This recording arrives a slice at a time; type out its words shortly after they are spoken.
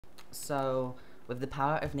So, with the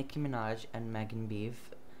power of Nicki Minaj and Megan Beef,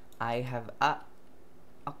 I have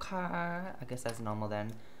okay, I guess that's normal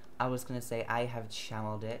then. I was gonna say I have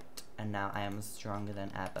channeled it, and now I am stronger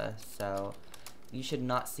than ever. So, you should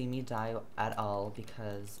not see me die at all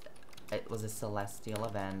because it was a celestial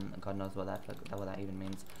event. God knows what that even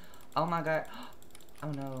means. Oh my god.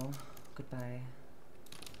 Oh no. Goodbye.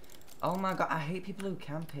 Oh my god, I hate people who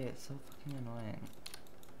camp it. It's so fucking annoying.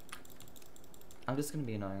 I'm just gonna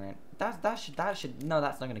be annoying, right? That should no,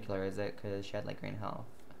 that's not gonna kill her, is it? Cause she had like green health.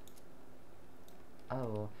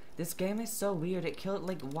 Oh, this game is so weird. It killed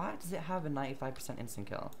like, why does it have a 95% instant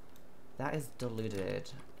kill? That is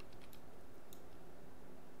deluded.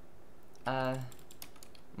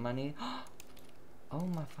 Money. Oh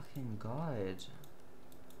my fucking god.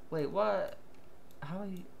 Wait, what? How are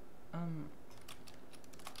you?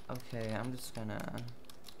 Okay, I'm just gonna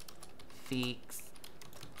Feeks.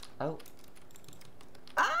 Oh.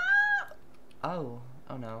 Ah! Oh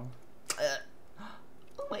no.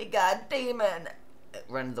 Oh my god, Damon! It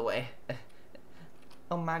runs away.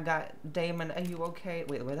 Oh my god, Damon, are you okay?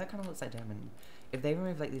 Wait, that kind of looks like Damon. If they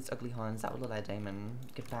remove like these ugly horns, that would look like Damon.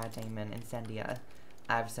 Goodbye, Damon. Incendia.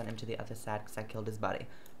 I've sent him to the other side because I killed his body.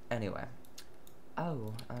 Anyway.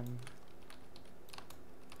 Oh,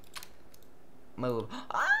 move.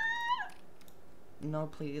 Ah! No,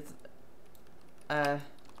 please.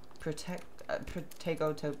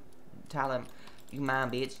 Protego to talent. You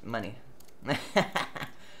mind, bitch. Money.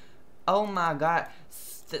 Oh my god.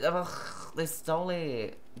 They stole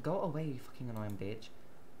it. Go away, you fucking annoying bitch.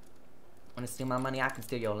 Wanna steal my money? I can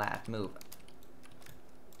steal your life. Move.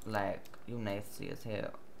 Like, you nasty as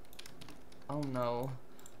hell. Oh no.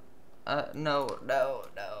 No.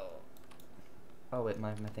 Oh wait,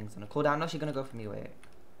 my thing's gonna cool down. No, she's gonna go for me, wait.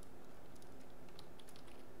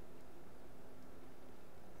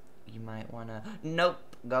 You might wanna... Nope.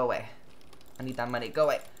 Go away. I need that money. Go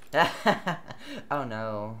away. Oh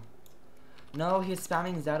no. No, he's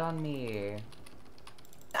spamming Z on me.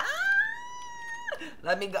 Ah!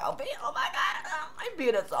 Let me go. Oh my god. Oh, I'm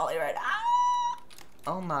being a solid right now.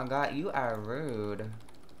 Oh my god, you are rude.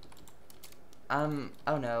 Oh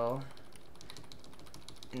no.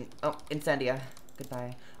 Oh, Incendia.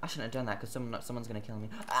 Goodbye. I shouldn't have done that because someone's gonna kill me.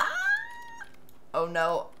 Ah! Oh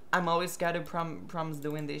no. I'm always scared of Prom's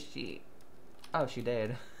doing this shit. Oh, she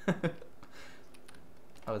did.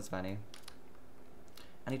 Oh, it's funny.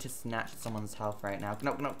 I need to snatch someone's health right now.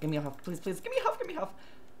 No, give me a health. Please, give me health.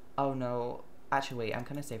 Oh no. Actually, wait, I'm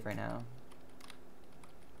kind of safe right now.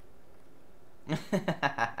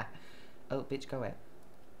 Oh, bitch, go away.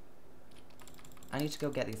 I need to go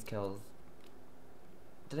get these kills.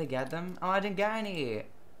 Did I get them? Oh, I didn't get any.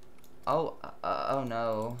 Oh, oh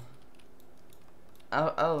no.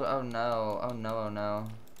 Oh no.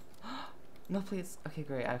 No, please. Okay,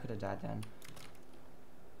 great. I could have died then.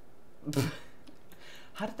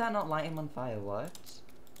 How did that not light him on fire? What?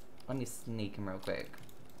 Let me sneak him real quick.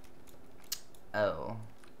 Oh.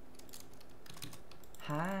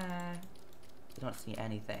 Hi. You don't see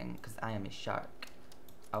anything because I am a shark.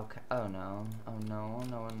 Okay. Oh no. Oh no.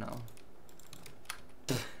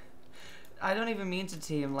 I don't even mean to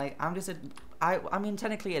team. Like, I'm just I mean,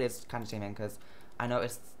 technically it is kind of teaming because I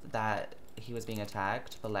noticed that he was being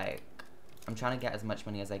attacked, but like, I'm trying to get as much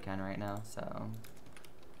money as I can right now, so.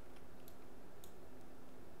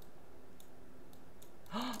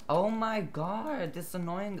 Oh my god, this is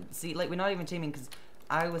annoying. See, like, we're not even teaming because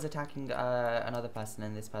I was attacking another person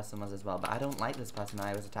and this person was as well, but I don't like this person.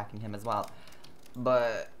 I was attacking him as well,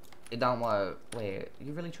 but it don't work. Wait,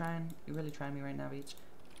 you really trying me right now, bitch?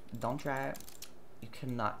 Don't try it. You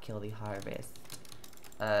cannot kill the harvest.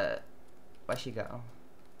 Where'd she go?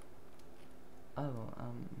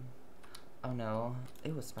 Oh no,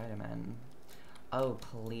 it was Spider-Man. Oh,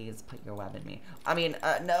 please put your web in me. I mean,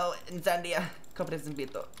 no, Incendia.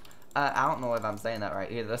 I don't know if I'm saying that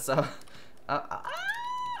right either, so.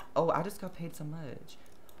 Oh, I just got paid so much.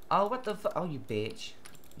 Oh, what the fuck? Oh, you bitch.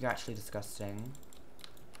 You're actually disgusting.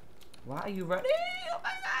 Why are you running? Oh my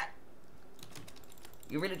god.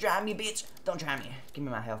 You really trying me, bitch? Don't try me. Give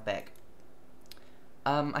me my health back.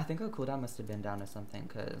 I think her cooldown must have been down or something,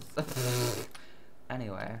 cause.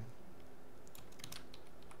 Anyway.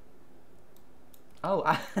 Oh,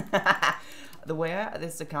 the way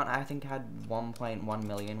this account I think had 1.1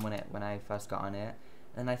 million when I first got on it,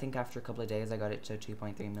 and I think after a couple of days I got it to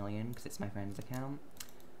 2.3 million because it's my friend's account.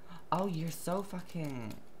 Oh, you're so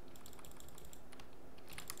fucking.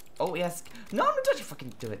 Oh yes, no, don't you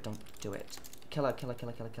fucking do it! Don't do it! Kill her!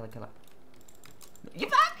 You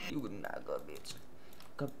back? You would not go, bitch.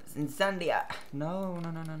 Go, Incendia! No.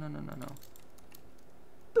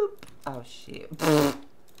 Boop. Oh shit.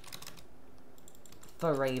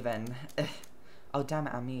 For Raven. Oh, damn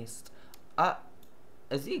it, I missed.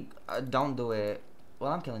 Is he? Don't do it.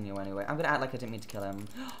 Well, I'm killing you anyway. I'm gonna act like I didn't mean to kill him.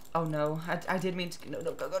 Oh, no. I did mean to. No,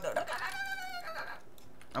 no, go, go, no, no.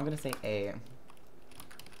 I'm gonna say A.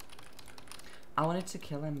 I wanted to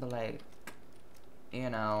kill him, but, like, you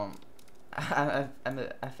know, I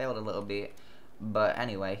failed a little bit. But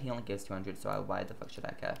anyway, he only gives 200, so why the fuck should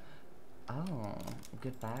I care? Oh,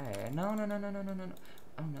 goodbye. No, no, no, no, no, no, no, no.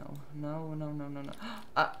 Oh, no. No, no, no, no, no.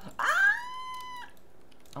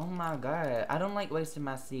 Oh my god. I don't like wasting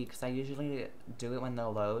my C, because I usually do it when they're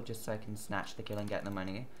low, just so I can snatch the kill and get the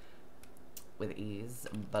money with ease.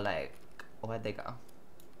 But, like, where'd they go?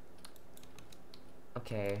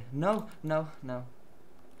 Okay. No, no, no.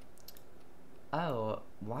 Oh,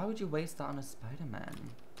 why would you waste that on a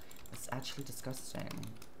Spider-Man? It's actually disgusting.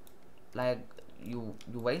 Like, you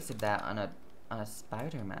wasted that on a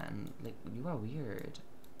Spider-Man. Like, you are weird.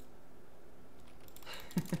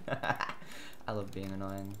 I love being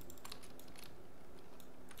annoying.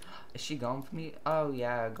 Is she going for me? Oh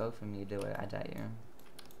yeah, go for me, do it, I dare you.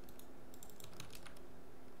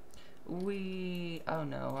 Oh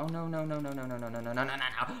no, oh no, no, no, no, no, no, no, no, no, no, no, no,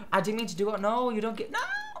 no. I didn't mean to do it, no, you don't get, no!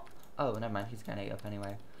 Oh, never mind, he's gonna eat up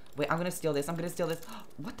anyway. Wait, I'm gonna steal this, I'm gonna steal this.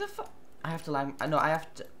 What the fuck? I have to lie, no, I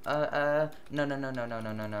have to, no, no, no, no, no,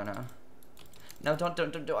 no, no, no, no. No, don't do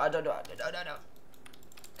it, no, no, no.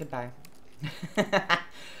 Goodbye.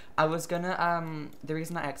 I was gonna, the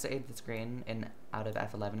reason I exited the screen out of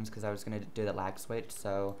F11 is because I was gonna do the lag switch,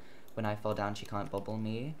 so when I fall down she can't bubble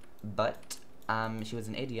me, but, she was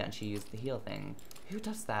an idiot and she used the heal thing. Who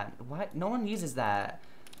does that? Why? No one uses that.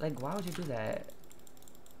 Like, why would you do that?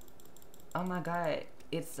 Oh my god,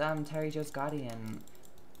 it's, Terry Joe's Guardian.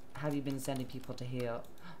 Have you been sending people to heal?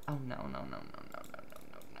 Oh no, no, no, no, no, no, no,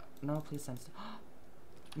 no, no, no, please send.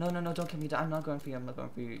 No, no, no, don't kill me. I'm not going for you. I'm not going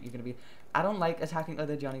for you. You're gonna be. I don't like attacking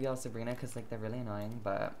other Johnny Girl Sabrina because, like, they're really annoying.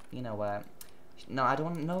 But, you know what? No, I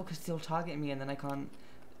don't know because he'll target me and then I can't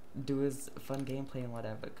do his fun gameplay and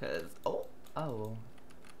whatever. Because. Oh. Oh.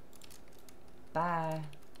 Bye.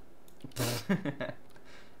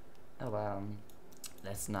 Oh, wow.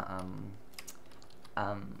 Let's not,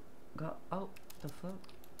 go. Oh, the fuck?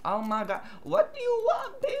 Oh my god. What do you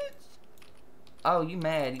want, bitch? Oh, you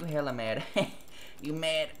mad. You hella mad. You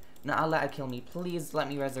mad? No, I'll let her kill me. Please let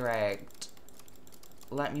me resurrect.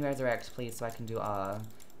 Let me resurrect, please, so I can do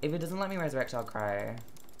If it doesn't let me resurrect, I'll cry.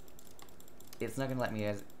 It's not gonna let me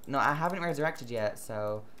No, I haven't resurrected yet,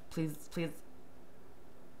 so please, please.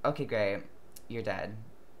 Okay, great. You're dead.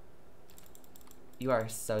 You are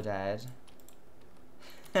so dead.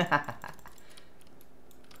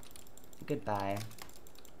 Goodbye.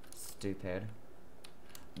 Stupid.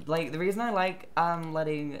 Like, the reason I like,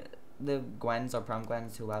 letting the Gwens or prom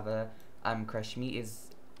Gwens, whoever, crush me is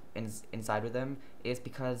inside with them is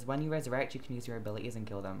because when you resurrect, you can use your abilities and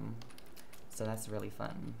kill them. So that's really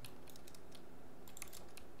fun.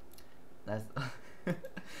 That's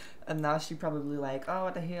and now she probably like, oh,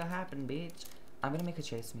 what the hell happened, bitch? I'm gonna make her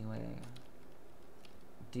chase me away.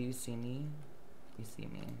 Do you see me? You see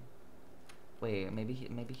me. Wait, maybe he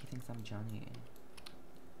thinks I'm Johnny.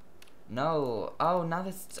 No. Oh, now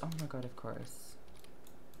this. Oh my god, of course.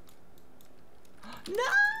 No!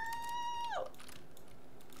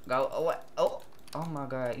 Go. Oh, what? Oh. Oh my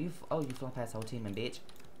god. You flop ass whole team, and bitch.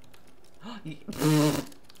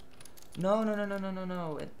 No, no, no, no, no, no,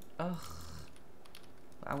 no. Ugh.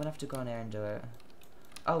 I'm gonna have to go in there and do it.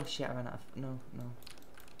 Oh shit, I ran out of. No, no.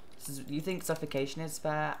 You think suffocation is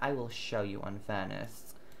fair? I will show you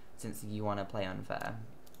unfairness. Since you want to play unfair.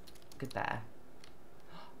 Goodbye.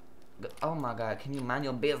 Oh my god, can you mind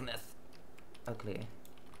your business? Ugly.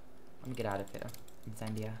 Let me get out of here.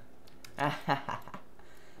 Incendia.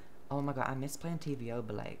 Oh my god, I miss playing TVO,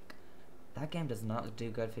 but like, that game does not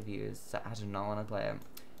do good for views, so I do not want to play it.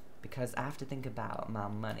 Because I have to think about my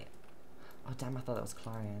money. Oh damn, I thought that was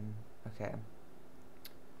Clarion. Okay.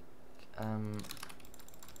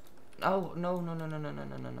 Oh, no, no, no, no, no, no,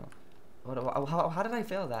 no, no, no. How did I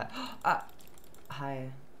fail that?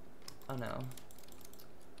 Hi. Oh no.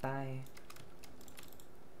 Bye.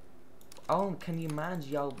 Oh, can you manage,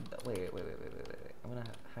 yo? Wait. I'm gonna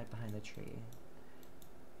hide behind the tree.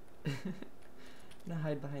 I'm gonna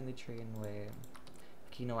hide behind the tree and wait.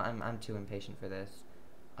 Okay, you know what? I'm too impatient for this.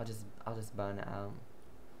 I'll just burn it out.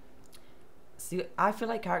 See, I feel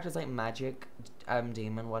like characters like Magic,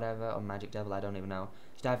 Demon, whatever, or Magic Devil, I don't even know,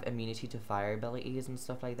 should have immunity to fire abilities and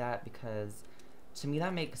stuff like that, because to me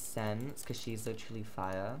that makes sense, because she's literally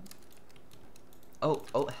fire. Oh,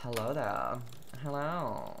 hello there.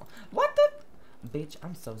 Hello. What the? Bitch,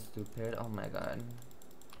 I'm so stupid. Oh my god.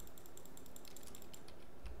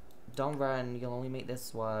 Don't run. You'll only make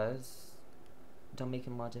this worse. Don't make it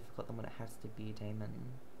more difficult than what it has to be, Damon.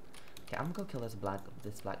 Okay, I'm gonna go kill this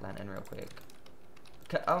black lantern real quick.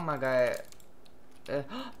 Oh my god.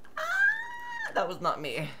 That was not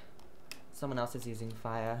me. Someone else is using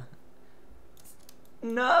fire.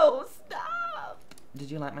 No, stop! Did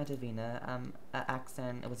you like my Davina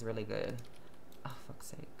accent? It was really good. Oh, fuck's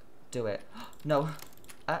sake. Do it. No.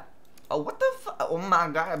 Oh, what the fuck? Oh my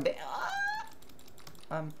god.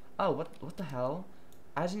 Oh, what the hell?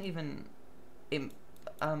 I didn't even...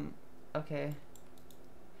 okay.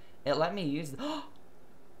 It let me use... Oh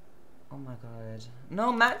my god.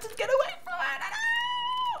 No, Mantis, get away from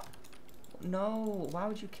it! No, why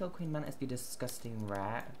would you kill Queen Mantis, you disgusting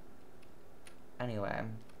rat? Anyway.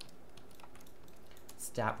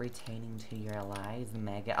 Stop retaining to your lies,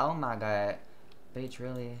 Mega. Oh my god. Bitch,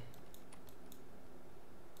 really?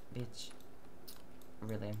 Bitch.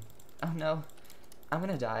 Really? Oh no. I'm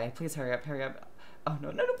gonna die. Please hurry up, hurry up. Oh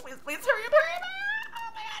no, no, no, please, please hurry up, hurry up!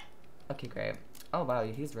 Oh my god! Okay, great. Oh wow,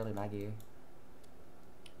 he's really laggy.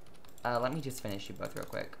 Let me just finish you both real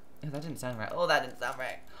quick. Oh, that didn't sound right. Oh, that didn't sound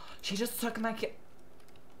right. She just took my kid.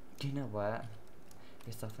 Do you know what?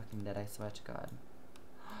 You're so fucking dead, I swear to God.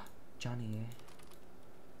 Johnny.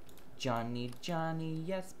 Johnny, Johnny,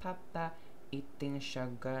 yes, Papa. Eating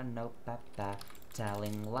sugar, no, Papa.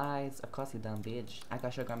 Telling lies. Of course, you dumb bitch. I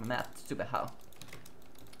got sugar in my mouth. Stupid hoe.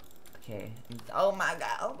 Okay. Oh my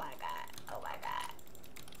god, oh my god, oh my god.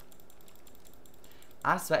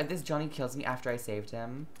 I swear, if this Johnny kills me after I saved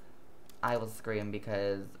him, I will scream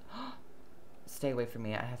because... Stay away from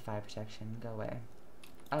me, I have fire protection. Go away.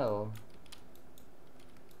 Oh.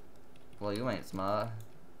 Well, you ain't smart.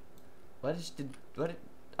 What did...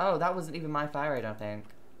 Oh, that wasn't even my fire, I don't think.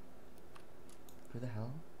 Who the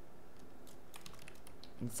hell?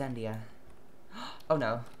 Incendia. Oh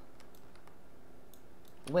no.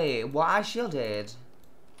 Wait, what? I shielded.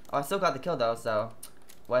 Oh, I still got the kill though, so...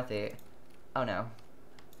 Worth it. Oh no.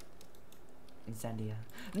 Incendia.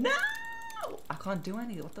 No! I can't do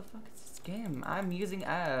anything. What the fuck is this game? I'm using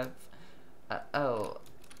F. Oh.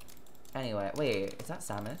 Anyway, wait. Is that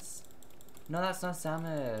Samus? No, that's not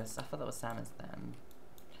Samus. I thought that was Samus then.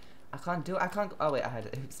 I can't do... Oh wait, I had...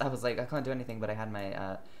 Oops. I was like, I can't do anything, but I had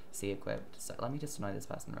my C equipped. So let me just annoy this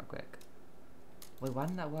person real quick. Wait, why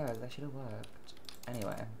didn't that work? That should have worked.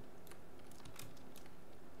 Anyway.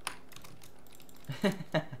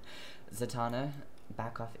 Zatanna,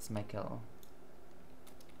 back off, it's my kill.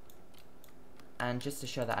 And just to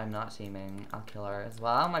show that I'm not teaming, I'll kill her as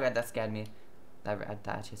well. Oh my god, that scared me. That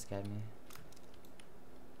actually scared me.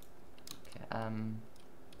 Okay,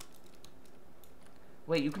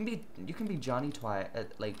 wait, you can be Johnny twice.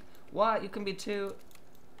 Like, what? You can be two.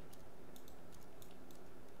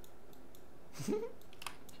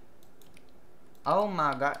 Oh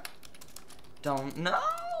my god. Don't. No!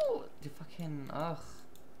 You fucking. Ugh.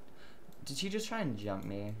 Did she just try and jump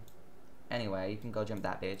me? Anyway, you can go jump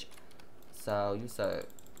that bitch. So, you suck.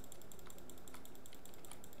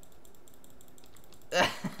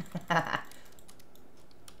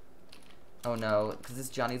 Oh no, because this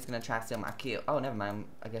Johnny's gonna try to steal my kill. Oh, never mind.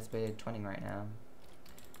 I guess we're twinning right now.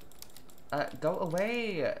 Go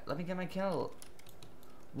away! Let me get my kill.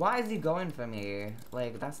 Why is he going for me?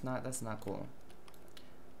 Like, that's not cool.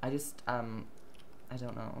 I just, I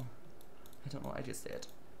don't know. I don't know what I just did.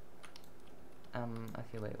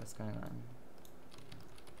 Okay, wait, what's going on?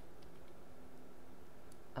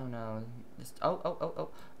 Oh no. Just,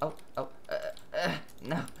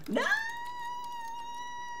 no! No!